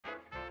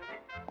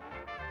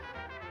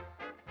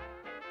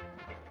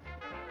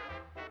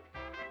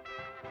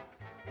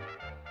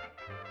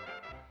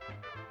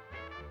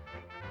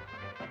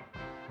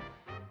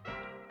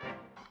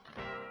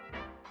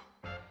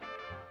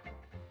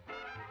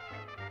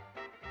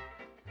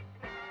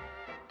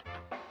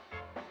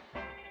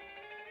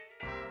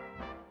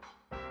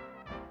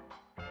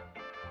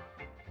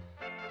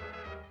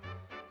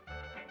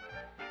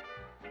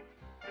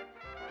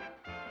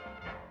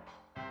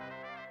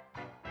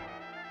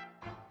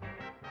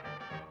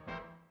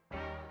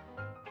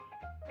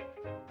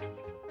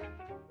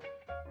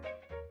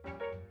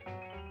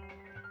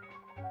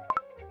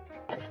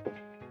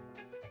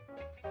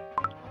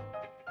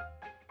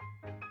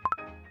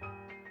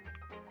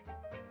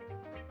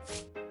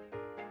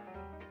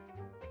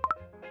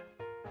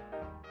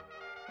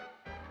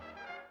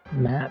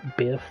Matt,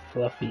 Biff,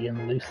 Fluffy,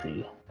 and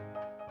Lucy.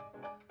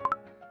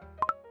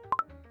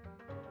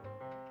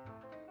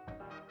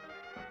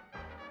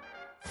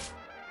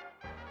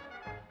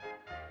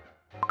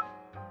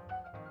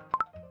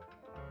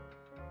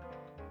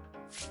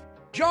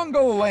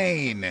 Jungle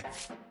Lane.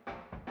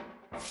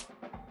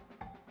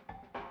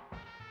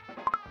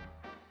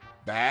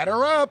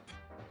 Batter up.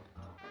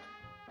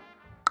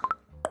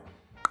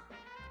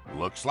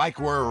 Looks like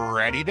we're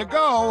ready to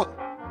go.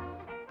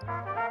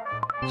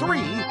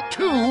 3,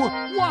 2,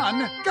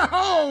 1,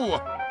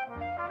 go!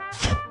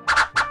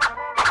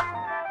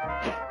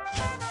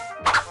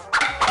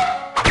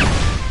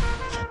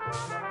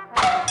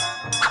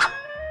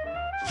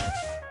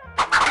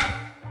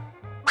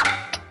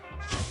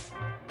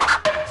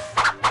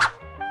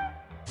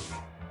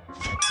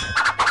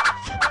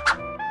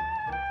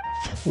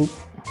 Oop.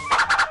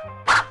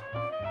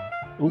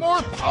 Oop.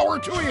 More power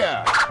to you!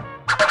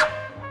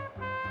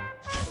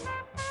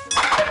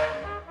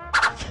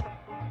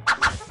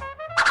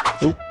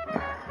 Oop.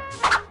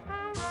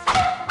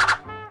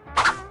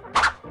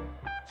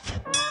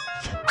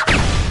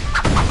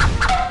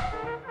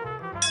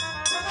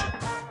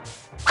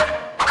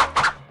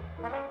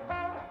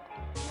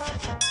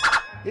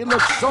 It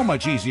looks so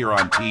much easier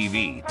on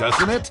TV,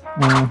 doesn't it?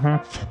 Mm-hmm.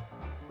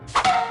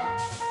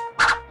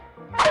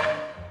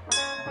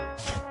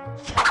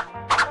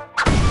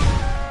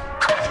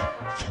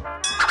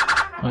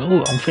 Oh,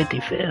 on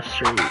 55th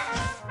Street.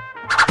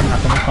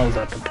 Knocking the holes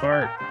out the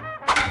park.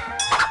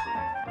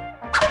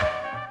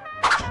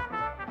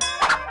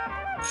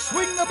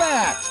 Swing the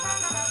bat!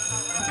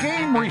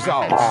 Game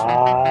results!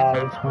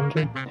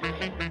 500.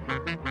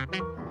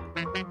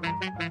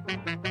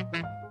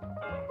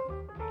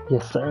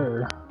 Yes,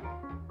 sir.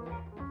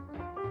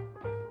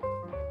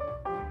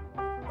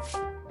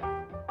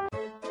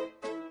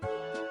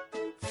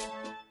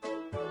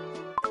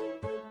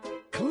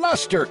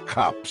 Cluster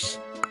cups.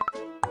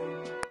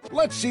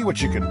 Let's see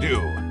what you can do.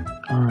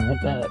 Alright,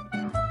 bet.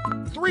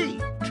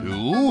 3,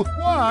 2,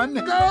 1,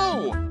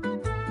 go!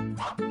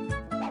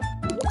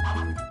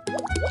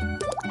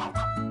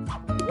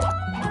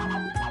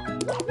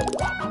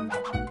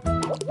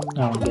 I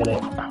don't get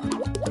it.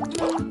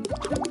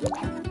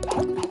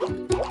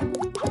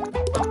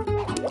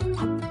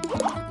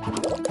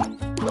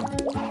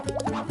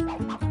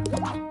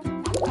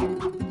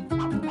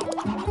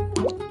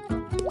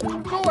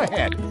 Go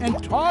ahead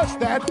and toss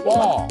that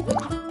ball.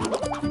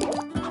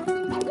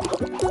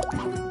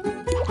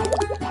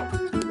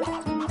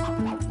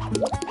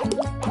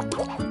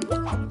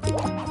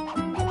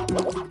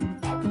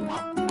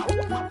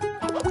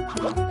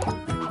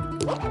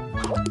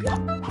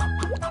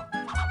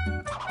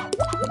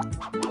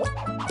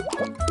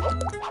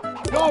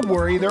 Don't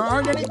worry, there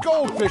aren't any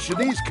goldfish in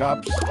these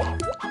cups.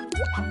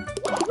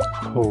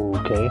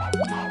 Okay.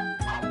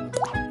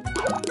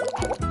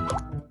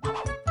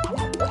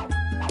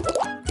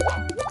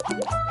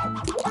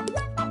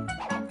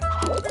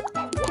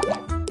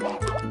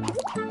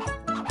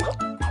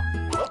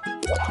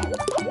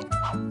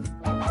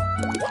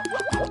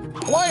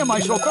 Why am I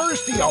so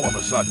thirsty all of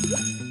a sudden?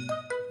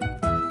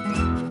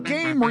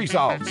 Game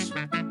results.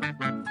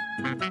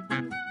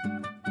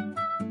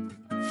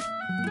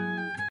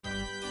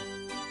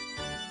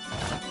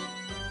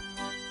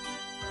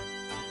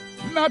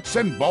 Nuts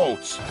and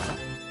bolts.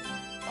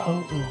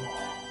 Oh.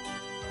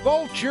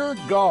 Vulture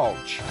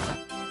Gulch.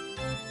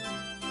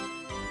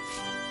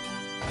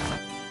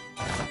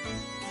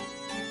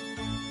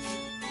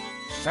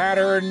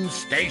 Saturn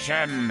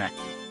Station.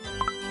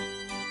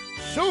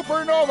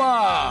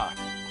 Supernova.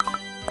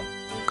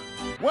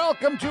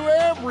 Welcome to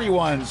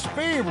everyone's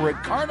favorite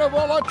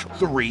carnival at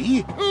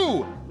 3,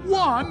 2,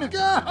 1, go!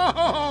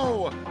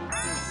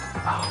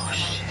 Oh,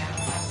 shit.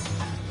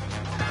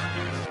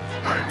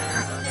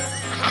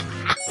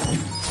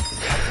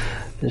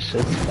 This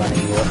shit's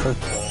funny. What the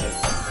fuck?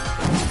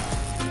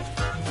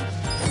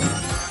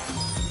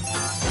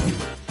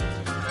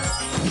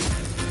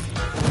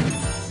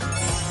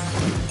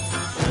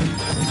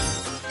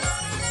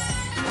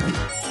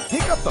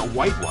 Pick up the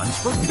white ones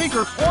for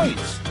bigger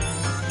points.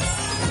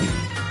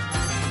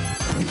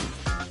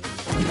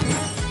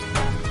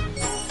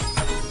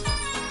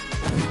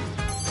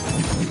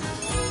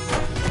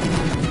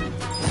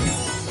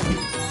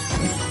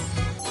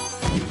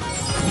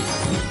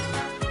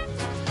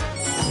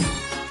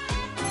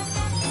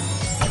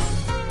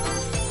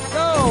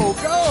 Go,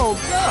 go,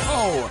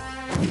 go!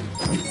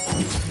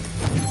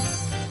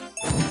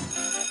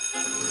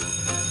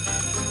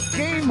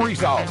 Game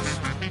results.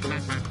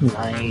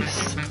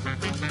 Nice.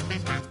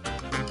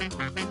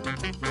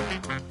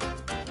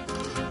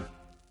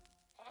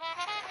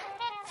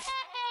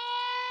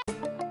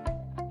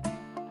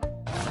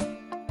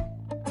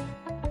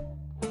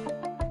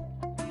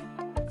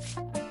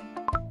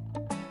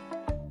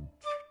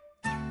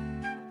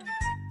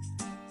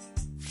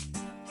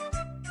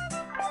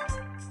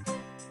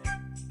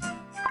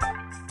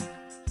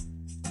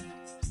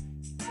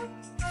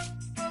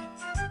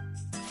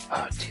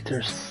 Oh, dude,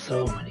 there's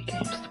so many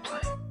games to play.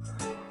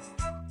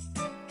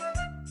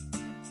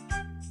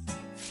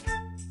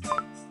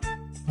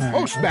 Alright.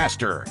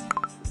 Postmaster.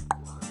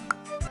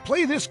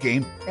 Play this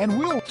game and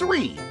we'll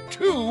 3,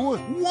 2,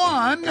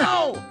 1,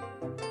 go!